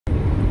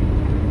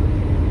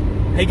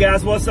Hey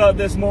guys, what's up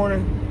this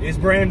morning? It's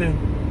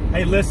Brandon.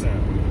 Hey,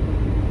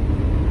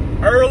 listen.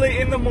 Early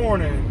in the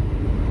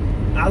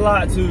morning, I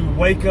like to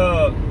wake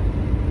up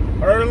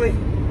early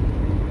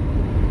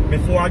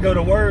before I go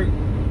to work,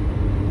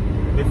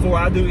 before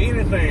I do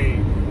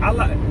anything. I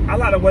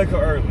like to wake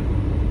up early,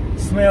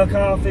 smell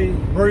coffee,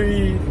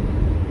 breathe,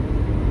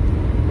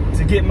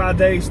 to get my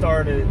day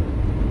started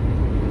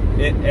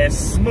as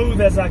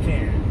smooth as I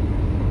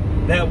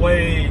can. That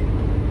way,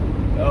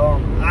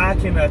 I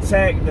can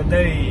attack the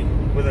day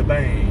with a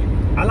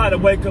bang. I like to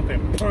wake up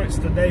and punch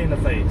the day in the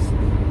face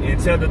and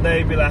tell the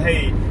day, be like,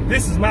 hey,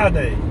 this is my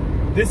day.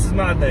 This is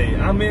my day.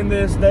 I'm in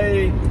this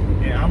day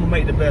and I'm gonna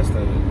make the best of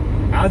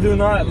it. I do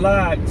not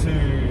like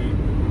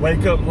to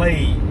wake up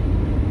late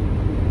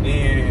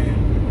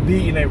and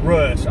be in a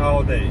rush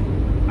all day.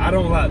 I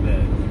don't like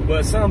that.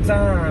 But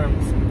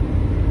sometimes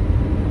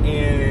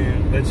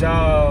in the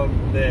job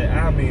that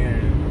I'm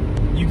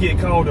in, you get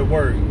called to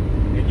work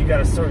and you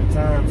got a certain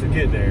time to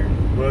get there.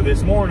 Well,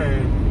 this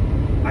morning,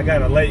 I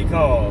got a late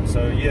call,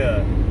 so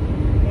yeah,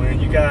 when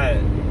you got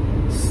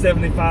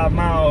 75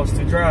 miles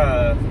to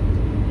drive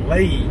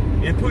late,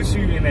 it puts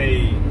you in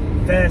a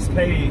fast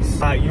pace,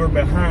 like you're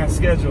behind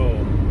schedule,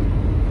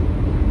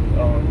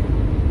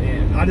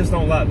 and I just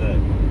don't like that,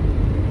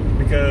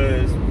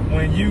 because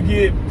when you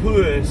get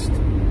pushed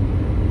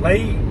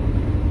late,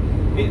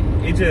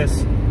 it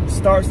just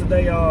starts the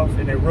day off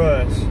in a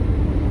rush,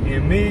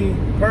 and me,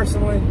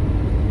 personally,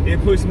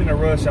 it puts me in a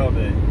rush all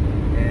day,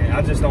 and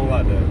I just don't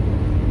like that.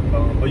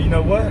 But you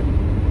know what?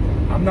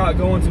 I'm not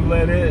going to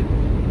let it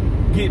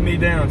get me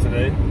down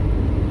today.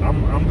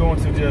 I'm going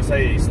to just,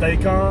 hey, stay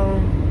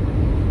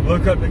calm,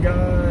 look up the guy,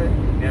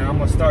 and I'm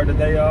going to start the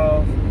day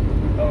off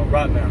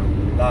right now.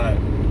 Like,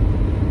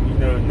 you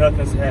know,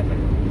 nothing's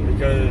happening.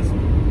 Because,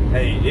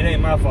 hey, it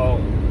ain't my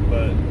fault,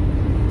 but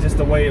just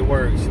the way it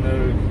works, you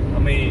know. I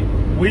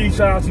mean, we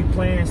try to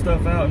plan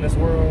stuff out in this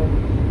world,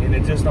 and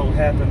it just don't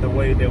happen the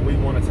way that we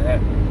want it to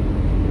happen.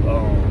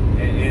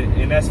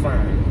 And that's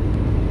fine.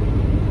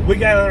 We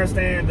gotta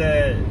understand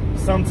that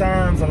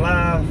sometimes in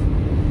life,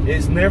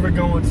 it's never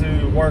going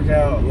to work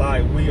out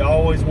like we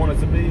always want it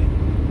to be.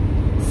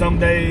 Some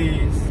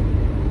days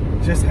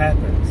just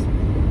happens,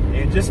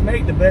 and just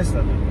make the best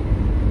of it.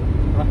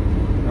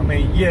 I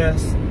mean,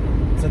 yes,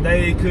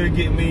 today could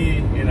get me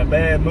in a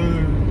bad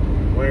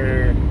mood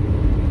where,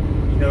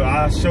 you know,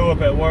 I show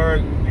up at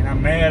work and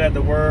I'm mad at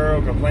the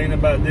world, complaining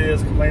about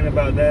this, complaining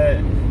about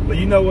that. But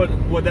you know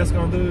what that's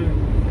gonna do?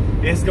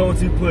 It's going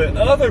to put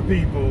other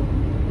people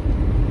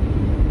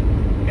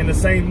in the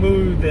same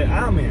mood that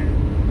I'm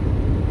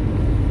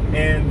in,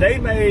 and they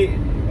may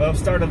have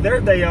started their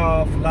day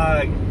off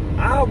like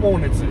I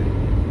wanted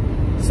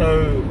to.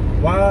 So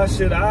why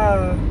should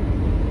I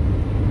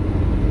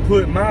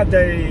put my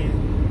day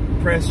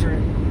pressure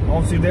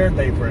onto their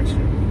day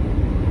pressure?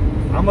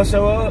 I'm gonna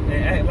show up and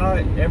act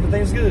like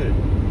everything's good.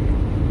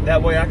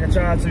 That way I can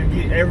try to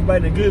get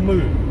everybody in a good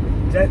mood.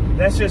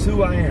 That's just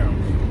who I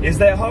am. Is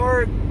that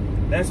hard?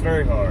 That's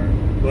very hard,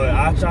 but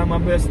I try my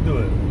best to do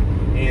it.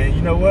 And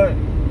you know what?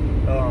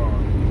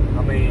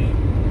 I mean,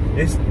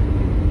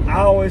 I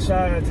always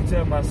try to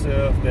tell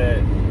myself that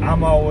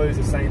I'm always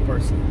the same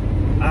person.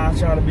 I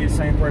try to be the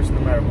same person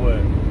no matter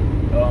what.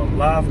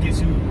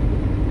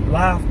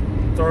 Life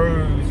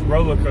throws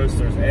roller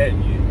coasters at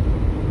you.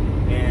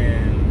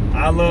 And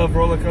I love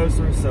roller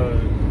coasters, so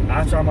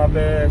I try my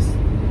best.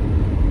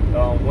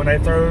 When they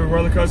throw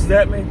roller coasters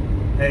at me,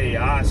 hey,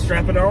 I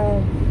strap it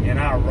on and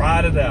I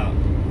ride it out.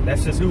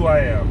 That's just who I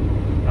am.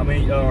 I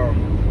mean,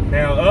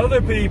 now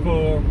other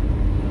people,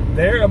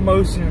 their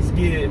emotions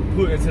get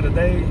put into the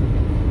day,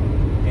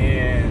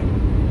 and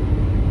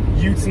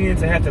you tend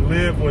to have to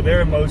live with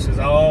their emotions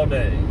all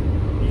day.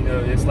 You know,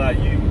 it's like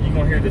you're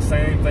gonna hear the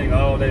same thing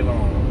all day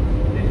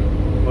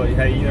long. But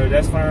hey, you know,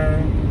 that's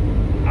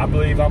fine. I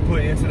believe I'm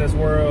put into this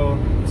world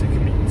to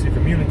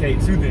communicate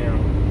to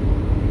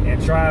them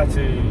and try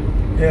to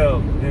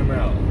help them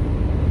out.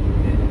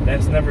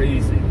 That's never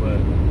easy, but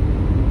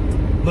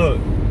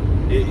look,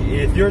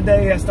 if your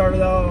day has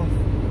started off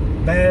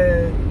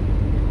bad,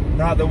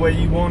 not the way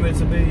you want it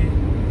to be,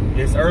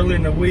 it's early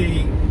in the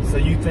week, so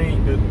you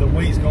think that the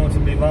week's going to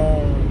be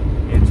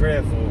long and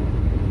dreadful,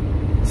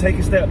 take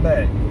a step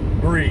back,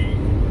 breathe,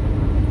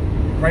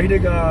 pray to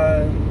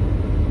God,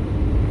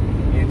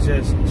 and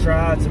just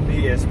try to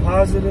be as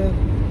positive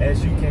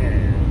as you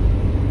can.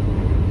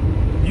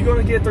 You're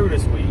going to get through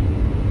this week.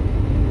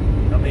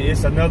 I mean,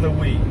 it's another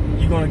week.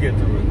 You're going to get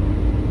through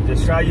it.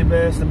 Just try your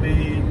best to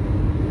be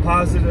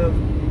positive,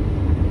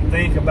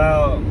 think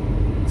about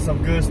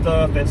some good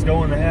stuff that's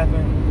going to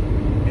happen,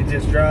 and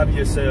just drive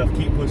yourself,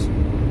 keep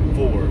pushing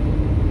forward.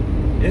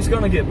 It's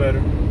going to get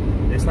better.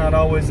 It's not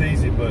always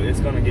easy, but it's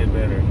going to get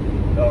better.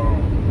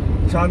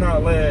 Try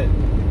not let,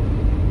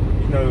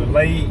 you know,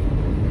 late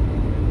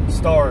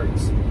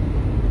starts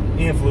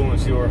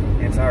influence your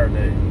entire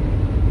day.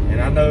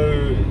 And I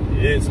know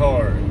it's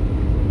hard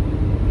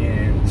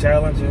and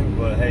challenging,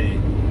 but hey,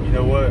 you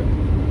know what?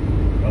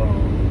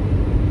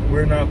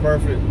 We're not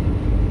perfect.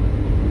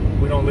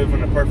 We don't live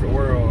in a perfect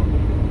world,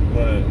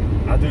 but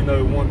I do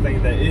know one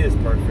thing that is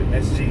perfect, and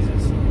that's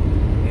Jesus.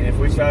 And if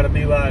we try to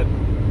be like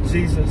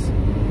Jesus,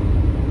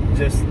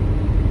 just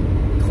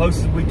close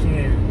as we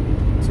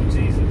can to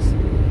Jesus,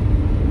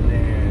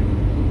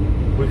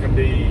 then we can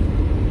be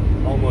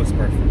almost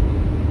perfect.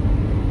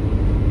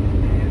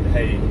 And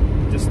hey,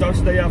 just start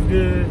your day off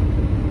good,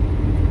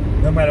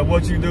 no matter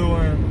what you're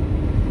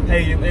doing.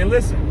 Hey, and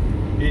listen,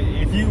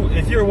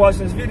 if you're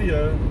watching this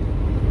video,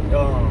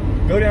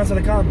 go down to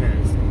the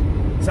comments,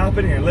 type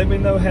it in, let me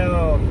know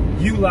how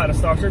you like to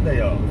start your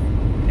day off,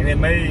 and it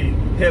may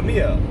help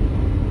me out.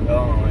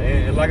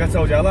 And like I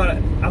told you, I like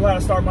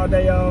to start my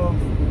day off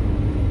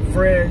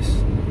fresh,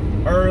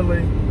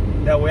 early.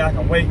 That way I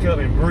can wake up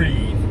and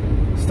breathe.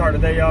 Start the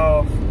day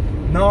off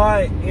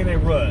not in a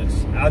rush.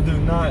 I do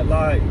not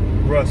like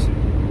rushing.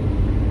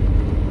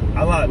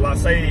 I like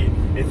say,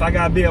 if I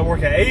gotta be at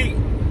work at 8,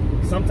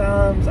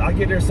 sometimes I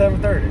get there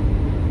 7:30,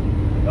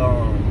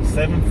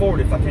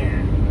 7:40 if I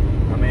can.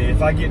 I mean,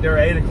 if I get there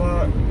at 8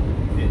 o'clock,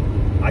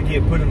 I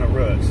get put in a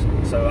rush.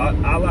 So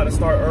I like to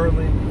start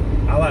early.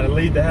 I like to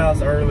leave the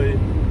house early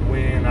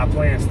when I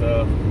plan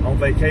stuff, on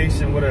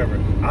vacation, whatever.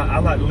 I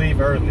like to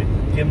leave early,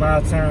 give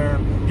myself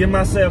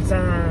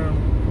time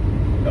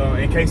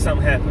in case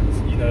something happens.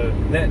 You know,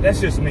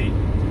 that's just me.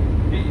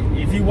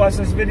 If you watch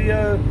this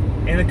video,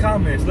 in the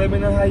comments, let me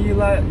know how you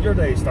like your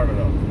day started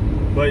off.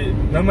 But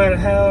no matter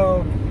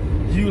how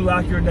you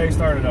like your day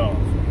started off,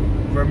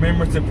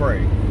 remember to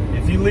pray.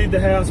 If you leave the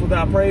house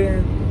without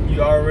praying,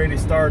 you already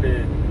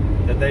started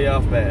the day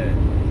off bad.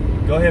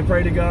 Go ahead,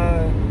 pray to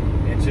God,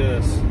 and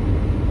just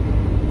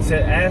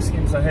ask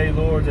Him, say, hey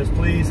Lord, just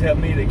please help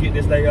me to get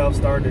this day off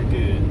started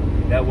good.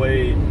 That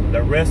way,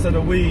 the rest of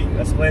the week,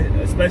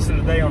 especially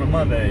the day on a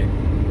Monday,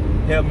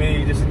 help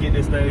me just to get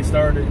this day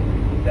started.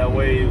 That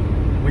way,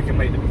 we can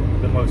make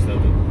the most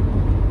of it.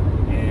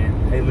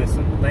 And hey,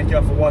 listen, thank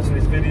y'all for watching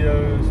these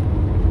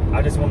videos.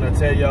 I just want to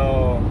tell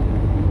y'all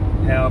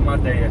how my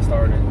day has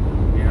started.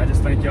 And I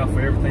just thank y'all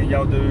for everything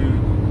y'all do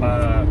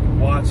by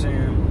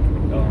watching,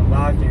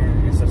 liking,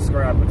 and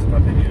subscribing to my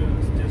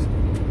videos. Just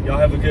y'all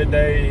have a good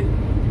day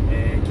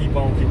and keep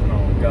on keeping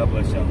on. God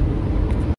bless y'all.